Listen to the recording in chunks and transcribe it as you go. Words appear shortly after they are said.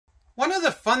One of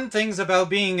the fun things about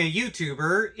being a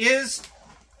YouTuber is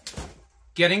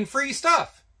getting free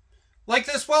stuff. Like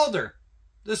this welder.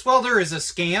 This welder is a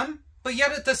scam, but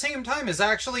yet at the same time is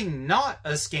actually not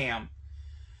a scam.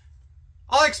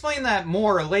 I'll explain that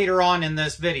more later on in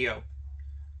this video.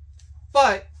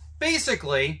 But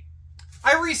basically,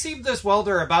 I received this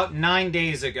welder about 9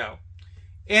 days ago.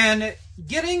 And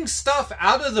getting stuff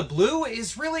out of the blue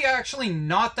is really actually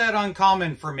not that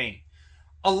uncommon for me.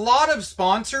 A lot of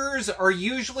sponsors are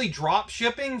usually drop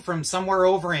shipping from somewhere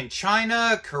over in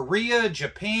China, Korea,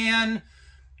 Japan,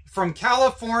 from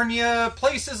California,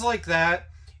 places like that.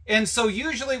 And so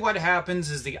usually what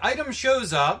happens is the item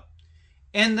shows up,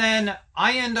 and then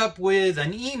I end up with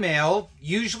an email,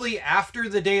 usually after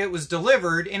the day it was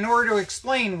delivered, in order to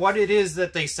explain what it is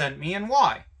that they sent me and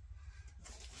why.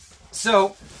 So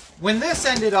when this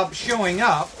ended up showing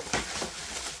up,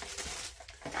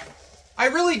 I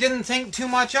really didn't think too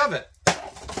much of it.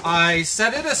 I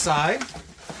set it aside,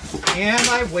 and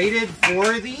I waited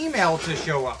for the email to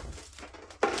show up.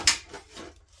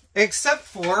 Except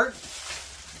for,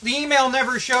 the email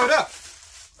never showed up.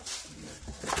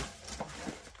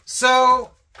 So,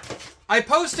 I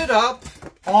posted up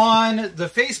on the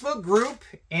Facebook group,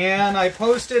 and I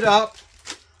posted up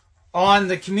on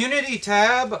the community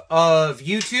tab of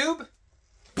YouTube,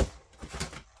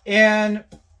 and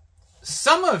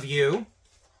some of you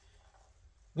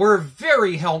were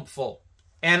very helpful,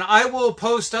 and I will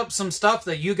post up some stuff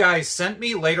that you guys sent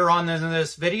me later on in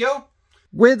this video.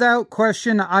 Without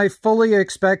question, I fully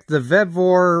expect the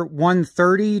VEVOR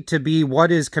 130 to be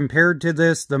what is compared to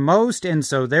this the most, and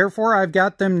so therefore I've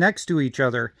got them next to each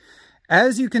other.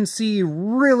 As you can see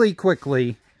really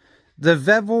quickly, the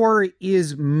VEVOR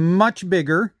is much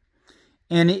bigger,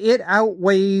 and it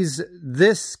outweighs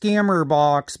this scammer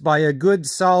box by a good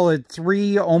solid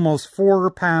 3, almost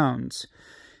 4 pounds.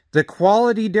 The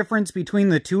quality difference between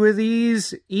the two of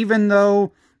these, even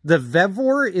though the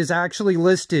VEVOR is actually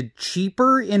listed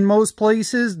cheaper in most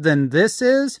places than this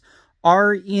is,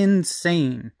 are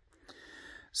insane.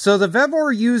 So the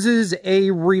VEVOR uses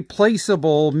a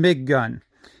replaceable MIG gun.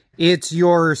 It's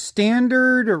your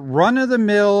standard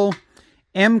run-of-the-mill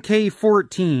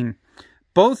MK14.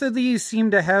 Both of these seem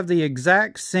to have the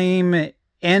exact same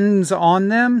ends on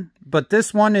them, but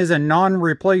this one is a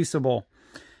non-replaceable.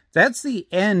 That's the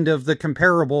end of the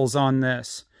comparables on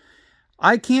this.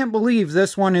 I can't believe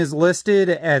this one is listed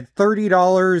at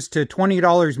 $30 to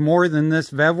 $20 more than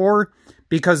this VEVOR,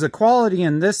 because the quality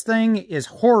in this thing is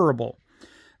horrible.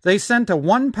 They sent a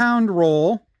 1-pound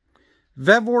roll.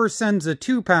 VEVOR sends a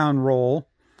 2-pound roll.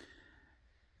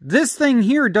 This thing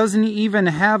here doesn't even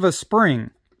have a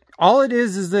spring. All it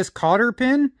is this cotter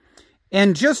pin,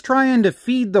 and just trying to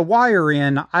feed the wire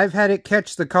in, I've had it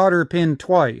catch the cotter pin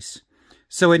twice.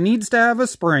 So it needs to have a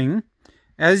spring.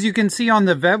 As you can see on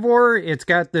the VEVOR, it's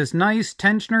got this nice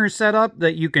tensioner setup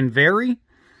that you can vary.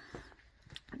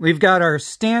 We've got our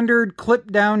standard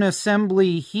clip-down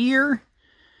assembly here.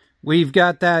 We've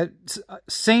got that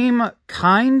same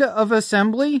kind of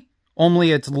assembly,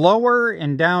 only it's lower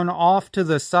and down off to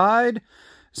the side.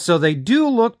 So they do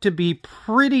look to be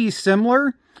pretty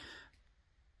similar,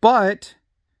 but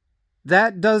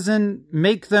that doesn't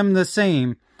make them the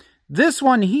same. This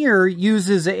one here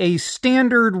uses a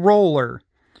standard roller.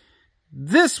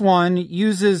 This one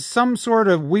uses some sort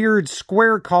of weird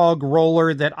square cog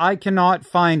roller that I cannot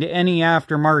find any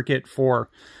aftermarket for.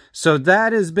 So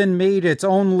that has been made its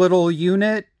own little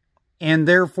unit, and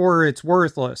therefore it's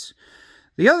worthless.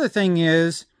 The other thing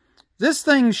is, this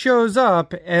thing shows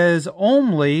up as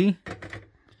only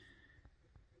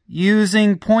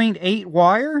using 0.8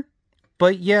 wire,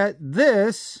 but yet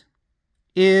this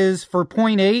is for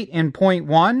 0.8 and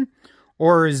 0.1,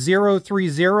 or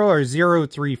 030 or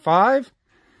 035.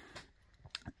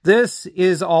 This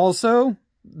is also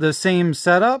the same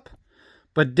setup,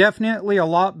 but definitely a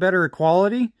lot better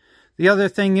quality. The other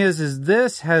thing is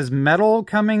this has metal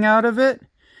coming out of it,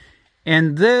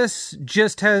 and this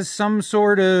just has some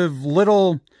sort of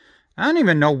little, I don't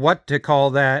even know what to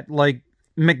call that, like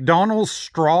McDonald's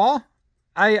straw,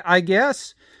 I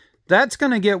guess. That's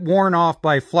going to get worn off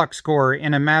by flux core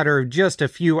in a matter of just a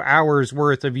few hours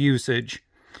worth of usage.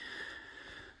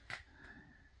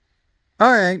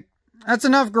 Alright, that's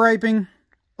enough griping.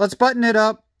 Let's button it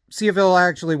up, see if it'll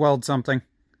actually weld something.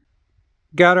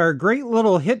 Got our great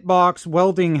little hitbox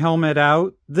welding helmet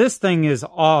out. This thing is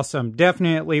awesome.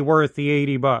 Definitely worth the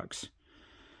 80 bucks.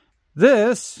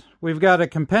 This, we've got a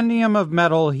compendium of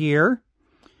metal here.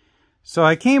 So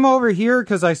I came over here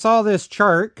because I saw this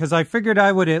chart, because I figured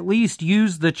I would at least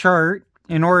use the chart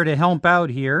in order to help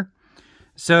out here.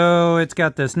 So it's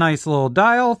got this nice little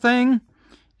dial thing.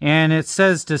 And it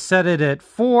says to set it at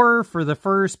 4 for the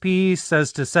first piece,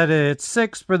 says to set it at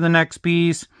 6 for the next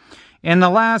piece. And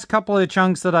the last couple of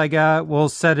chunks that I got will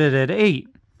set it at 8.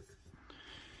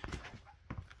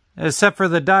 Except for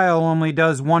the dial only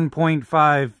does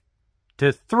 1.5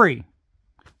 to 3.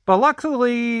 But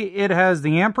luckily, it has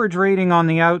the amperage rating on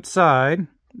the outside.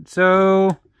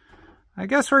 So, I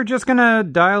guess we're just going to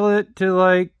dial it to,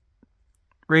 like,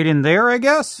 right in there, I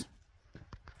guess.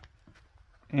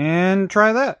 And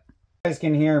try that. You guys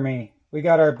can hear me. We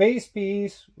got our base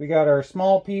piece. We got our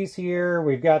small piece here.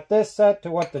 We've got this set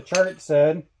to what the chart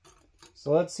said.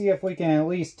 So let's see if we can at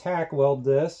least tack weld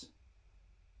this.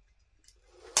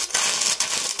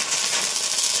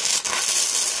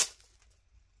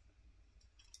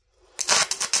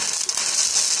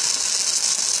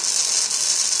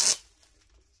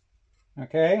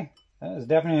 Okay, that is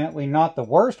definitely not the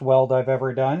worst weld I've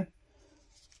ever done.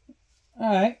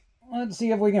 Alright, let's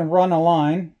see if we can run a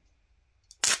line.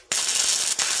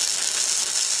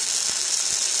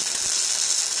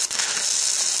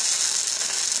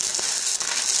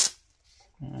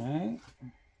 Alright.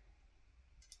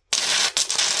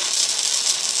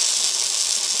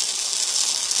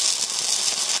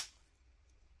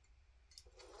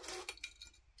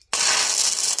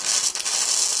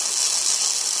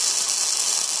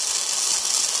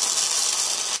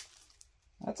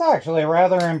 That's actually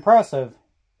rather impressive.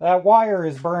 That wire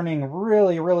is burning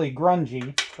really, really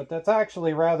grungy, but that's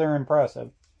actually rather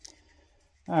impressive.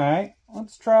 Alright,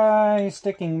 let's try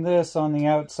sticking this on the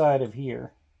outside of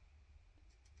here.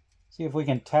 See if we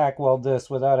can tack weld this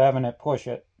without having it push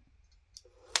it.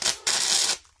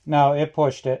 No, it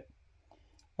pushed it.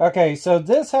 Okay, so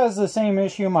this has the same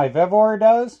issue my VEVOR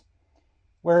does,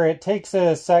 where it takes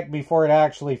a sec before it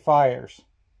actually fires.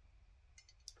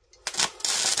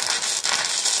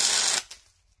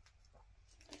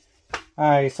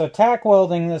 Alright, so tack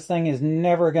welding this thing is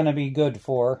never going to be good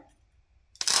for.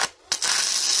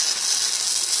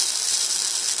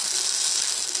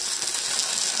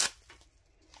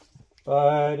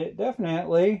 But it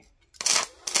definitely...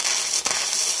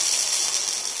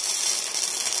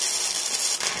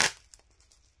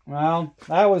 Well,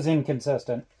 that was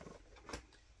inconsistent.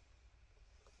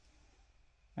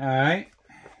 Alright,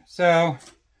 so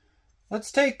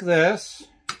let's take this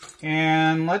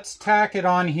and let's tack it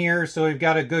on here so we've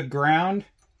got a good ground.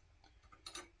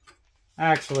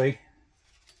 Actually,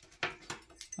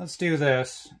 let's do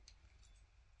this.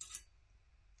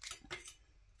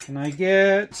 Can I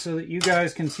get, so that you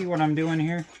guys can see what I'm doing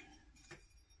here?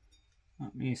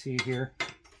 Let me see here.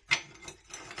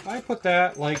 If I put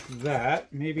that like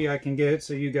that, maybe I can get it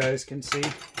so you guys can see.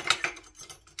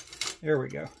 There we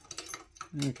go.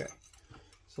 Okay.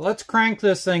 So let's crank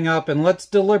this thing up and let's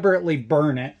deliberately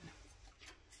burn it.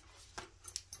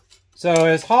 So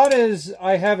as hot as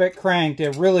I have it cranked,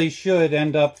 it really should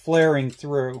end up flaring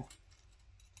through.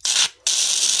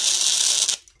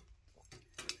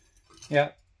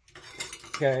 Yep.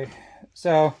 Okay,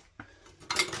 so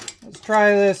let's try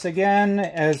this again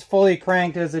as fully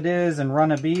cranked as it is and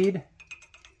run a bead.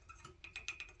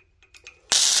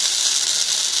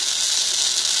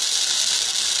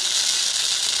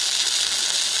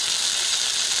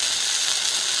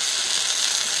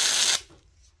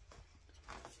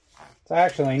 It's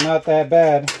actually not that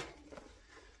bad.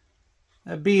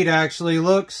 That bead actually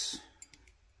looks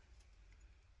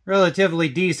relatively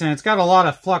decent. It's got a lot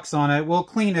of flux on it. We'll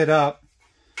clean it up.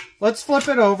 Let's flip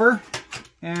it over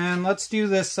and let's do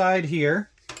this side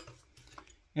here.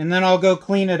 And then I'll go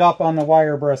clean it up on the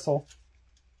wire bristle.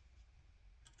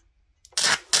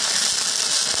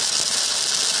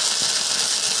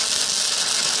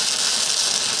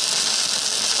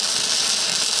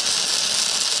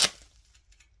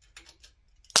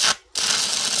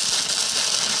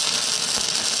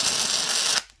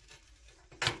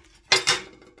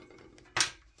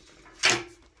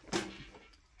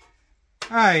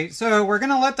 Alright, so we're going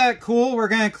to let that cool. We're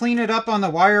going to clean it up on the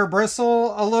wire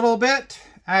bristle a little bit.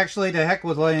 Actually, to heck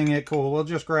with letting it cool. We'll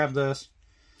just grab this.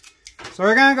 So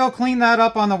we're going to go clean that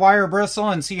up on the wire bristle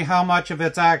and see how much of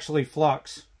it's actually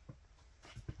flux.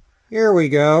 Here we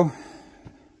go.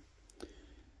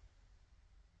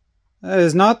 That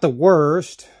is not the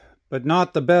worst, but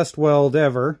not the best weld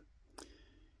ever.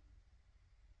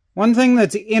 One thing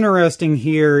that's interesting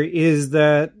here is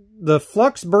that the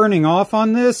flux burning off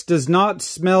on this does not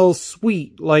smell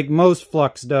sweet like most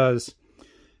flux does.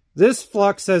 This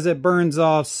flux, as it burns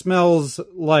off, smells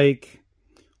like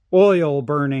oil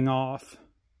burning off.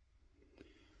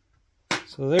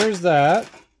 So there's that.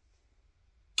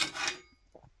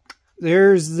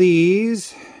 There's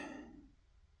these.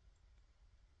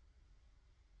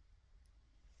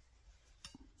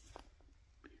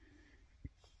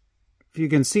 If you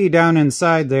can see down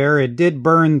inside there, it did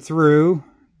burn through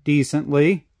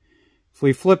decently. If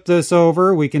we flip this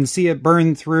over, we can see it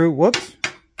burn through. Whoops.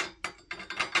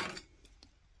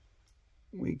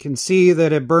 We can see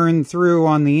that it burned through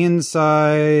on the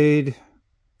inside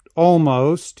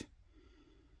almost.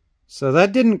 So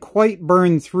that didn't quite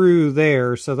burn through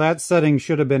there, so that setting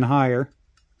should have been higher.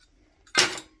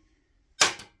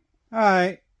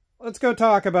 Alright, let's go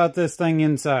talk about this thing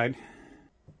inside.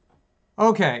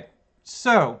 Okay,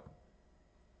 so,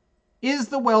 is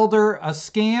the welder a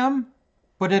scam?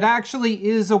 But it actually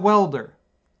is a welder.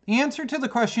 The answer to the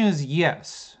question is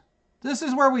yes. This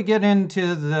is where we get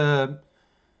into the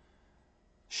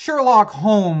Sherlock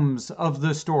Holmes of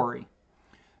the story.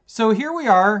 So here we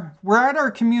are. We're at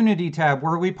our community tab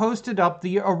where we posted up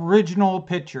the original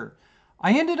picture.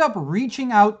 I ended up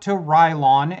reaching out to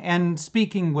Rilon and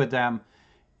speaking with them.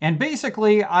 And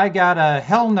basically, I got a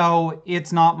hell no,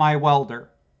 it's not my welder.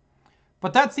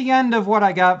 But that's the end of what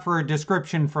I got for a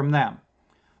description from them.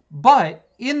 But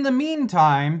in the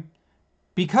meantime,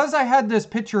 because I had this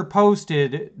picture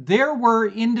posted, there were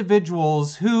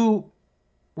individuals who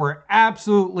were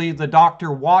absolutely the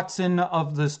Dr. Watson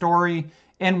of the story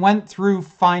and went through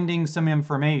finding some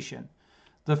information.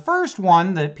 The first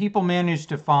one that people managed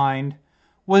to find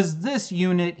was this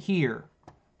unit here.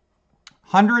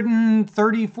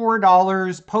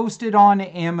 $134 posted on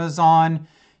Amazon.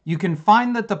 You can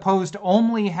find that the post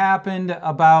only happened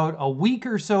about a week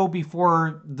or so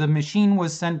before the machine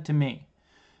was sent to me.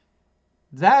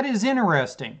 That is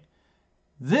interesting.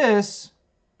 This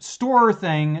store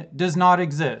thing does not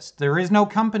exist. There is no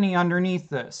company underneath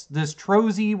this. This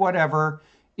Trozy whatever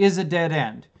is a dead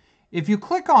end. If you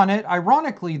click on it,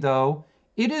 ironically though,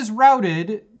 it is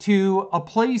routed to a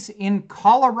place in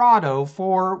Colorado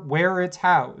for where it's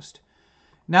housed.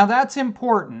 Now that's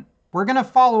important. We're going to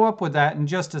follow up with that in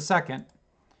just a second.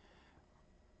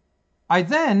 I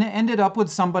then ended up with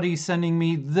somebody sending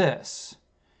me this.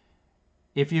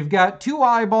 If you've got two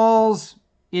eyeballs,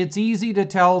 it's easy to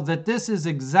tell that this is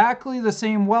exactly the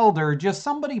same welder, just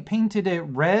somebody painted it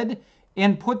red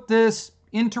and put this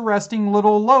interesting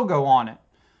little logo on it.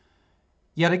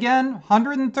 Yet again,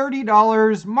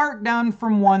 $130, marked down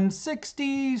from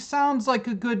 $160, sounds like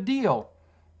a good deal.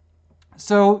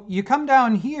 So you come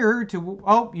down here to,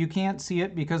 oh, you can't see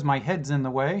it because my head's in the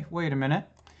way. Wait a minute.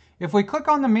 If we click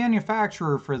on the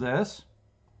manufacturer for this,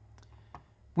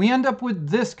 we end up with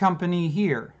this company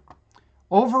here.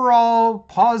 Overall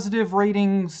positive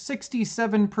rating,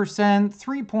 67%,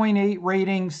 3.8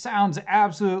 rating, sounds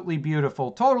absolutely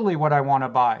beautiful. Totally what I want to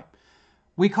buy.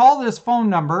 We call this phone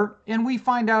number and we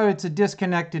find out it's a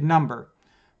disconnected number.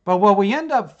 But what we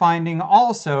end up finding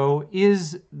also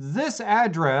is this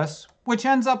address, which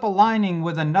ends up aligning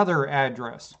with another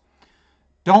address.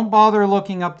 Don't bother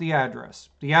looking up the address.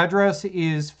 The address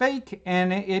is fake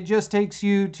and it just takes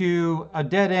you to a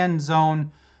dead end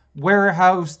zone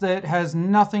warehouse that has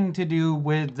nothing to do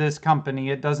with this company.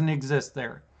 It doesn't exist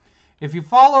there. If you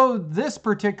follow this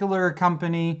particular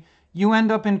company, you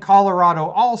end up in Colorado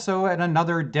also at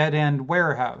another dead end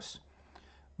warehouse,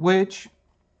 which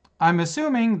I'm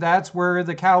assuming that's where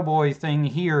the cowboy thing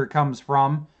here comes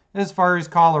from as far as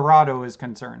Colorado is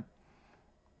concerned.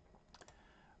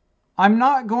 I'm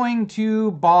not going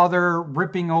to bother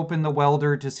ripping open the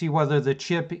welder to see whether the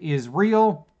chip is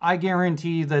real. I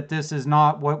guarantee that this is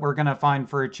not what we're going to find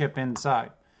for a chip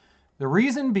inside. The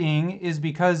reason being is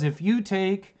because if you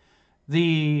take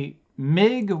the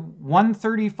Mig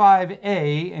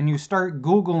 135A and you start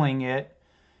Googling it,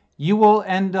 you will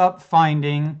end up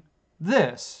finding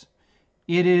this.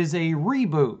 It is a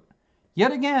Reboot.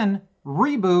 Yet again,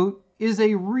 Reboot is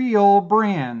a real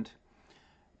brand.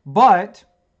 But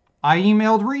I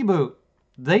emailed Reboot.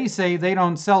 They say they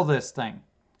don't sell this thing.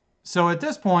 So at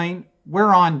this point,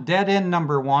 we're on dead end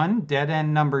number 1, dead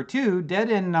end number 2, dead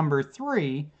end number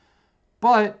 3.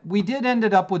 But we did end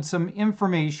up with some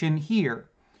information here.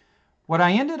 What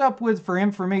I ended up with for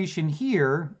information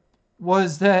here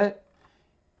was that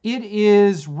it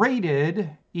is rated,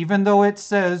 even though it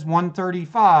says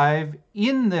 135,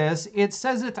 in this, it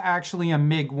says it's actually a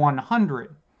MiG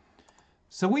 100.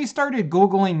 So we started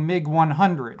Googling MiG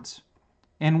 100s.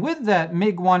 And with that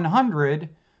MiG 100,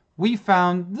 we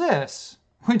found this,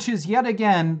 which is yet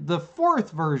again the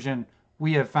 4th version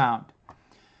we have found.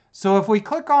 So if we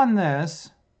click on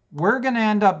this, we're going to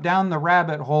end up down the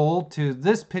rabbit hole to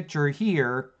this picture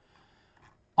here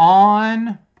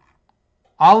on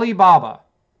Alibaba.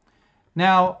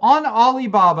 Now, on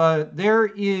Alibaba, there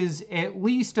is at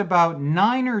least about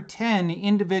 9 or 10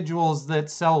 individuals that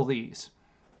sell these.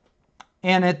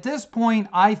 And at this point,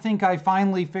 I think I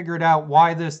finally figured out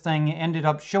why this thing ended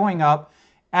up showing up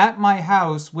at my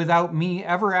house without me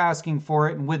ever asking for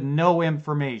it and with no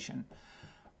information.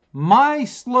 My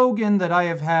slogan that I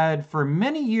have had for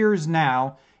many years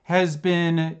now has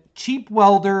been cheap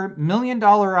welder, $1 million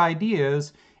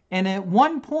ideas. And at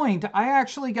one point, I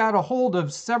actually got a hold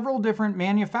of several different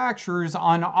manufacturers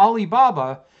on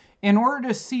Alibaba in order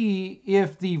to see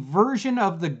if the version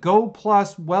of the Go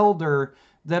Plus welder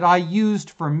that I used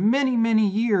for many, many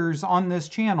years on this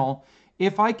channel,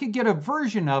 if I could get a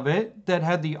version of it that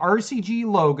had the RCG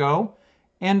logo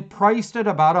and priced at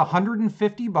about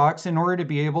 $150 in order to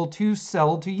be able to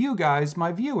sell to you guys,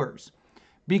 my viewers.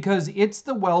 Because it's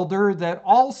the welder that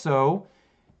also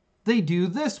they do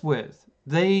this with.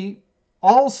 They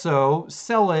also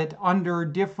sell it under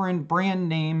different brand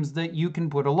names that you can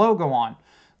put a logo on.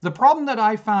 The problem that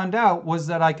I found out was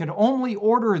that I could only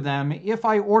order them if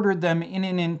I ordered them in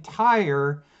an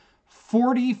entire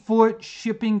 40-foot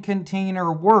shipping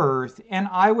container worth, and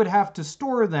I would have to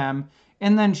store them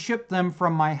and then ship them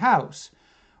from my house.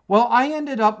 Well, I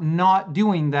ended up not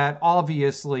doing that,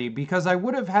 obviously, because I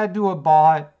would have had to have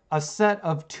bought a set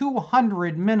of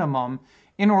 200 minimum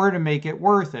in order to make it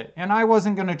worth it. And I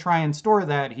wasn't going to try and store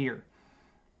that here.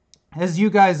 As you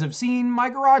guys have seen, my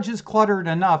garage is cluttered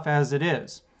enough as it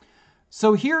is.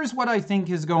 So here's what I think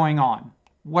is going on.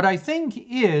 What I think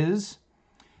is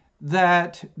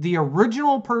that the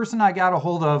original person I got a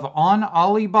hold of on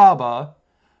Alibaba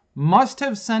must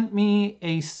have sent me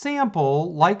a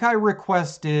sample like I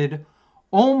requested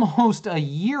almost a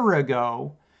year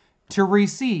ago to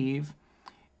receive,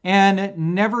 and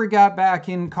never got back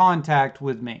in contact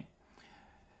with me.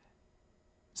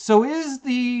 So is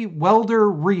the welder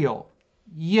real?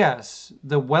 Yes,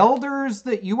 the welders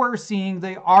that you are seeing,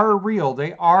 they are real.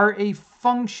 They are a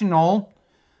functional,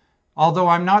 although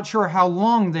I'm not sure how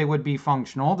long they would be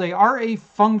functional, they are a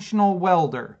functional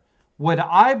welder. Would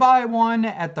I buy one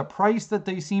at the price that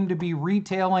they seem to be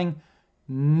retailing?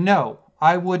 No,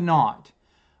 I would not.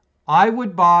 I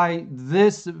would buy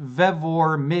this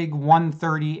VEVOR Mig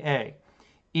 130A.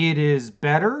 It is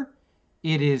better,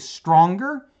 it is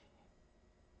stronger,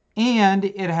 and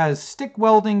it has stick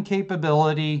welding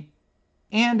capability,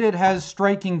 and it has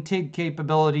striking TIG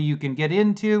capability you can get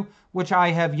into, which I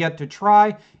have yet to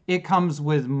try. It comes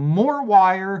with more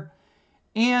wire,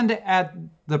 and at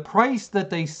the price that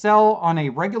they sell on a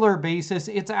regular basis,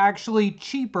 it's actually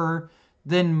cheaper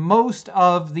than most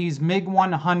of these MiG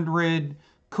 100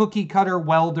 cookie cutter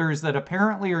welders that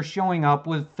apparently are showing up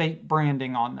with fake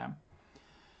branding on them.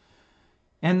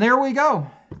 And there we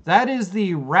go. That is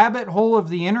the rabbit hole of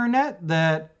the internet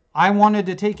that I wanted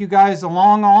to take you guys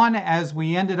along on as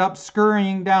we ended up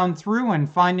scurrying down through and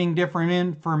finding different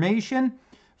information.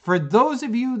 For those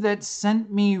of you that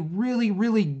sent me really,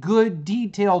 really good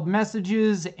detailed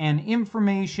messages and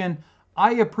information,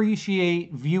 I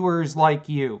appreciate viewers like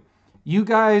you. You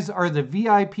guys are the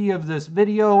VIP of this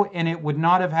video, and it would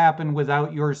not have happened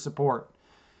without your support.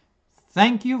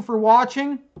 Thank you for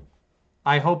watching.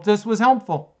 I hope this was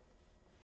helpful.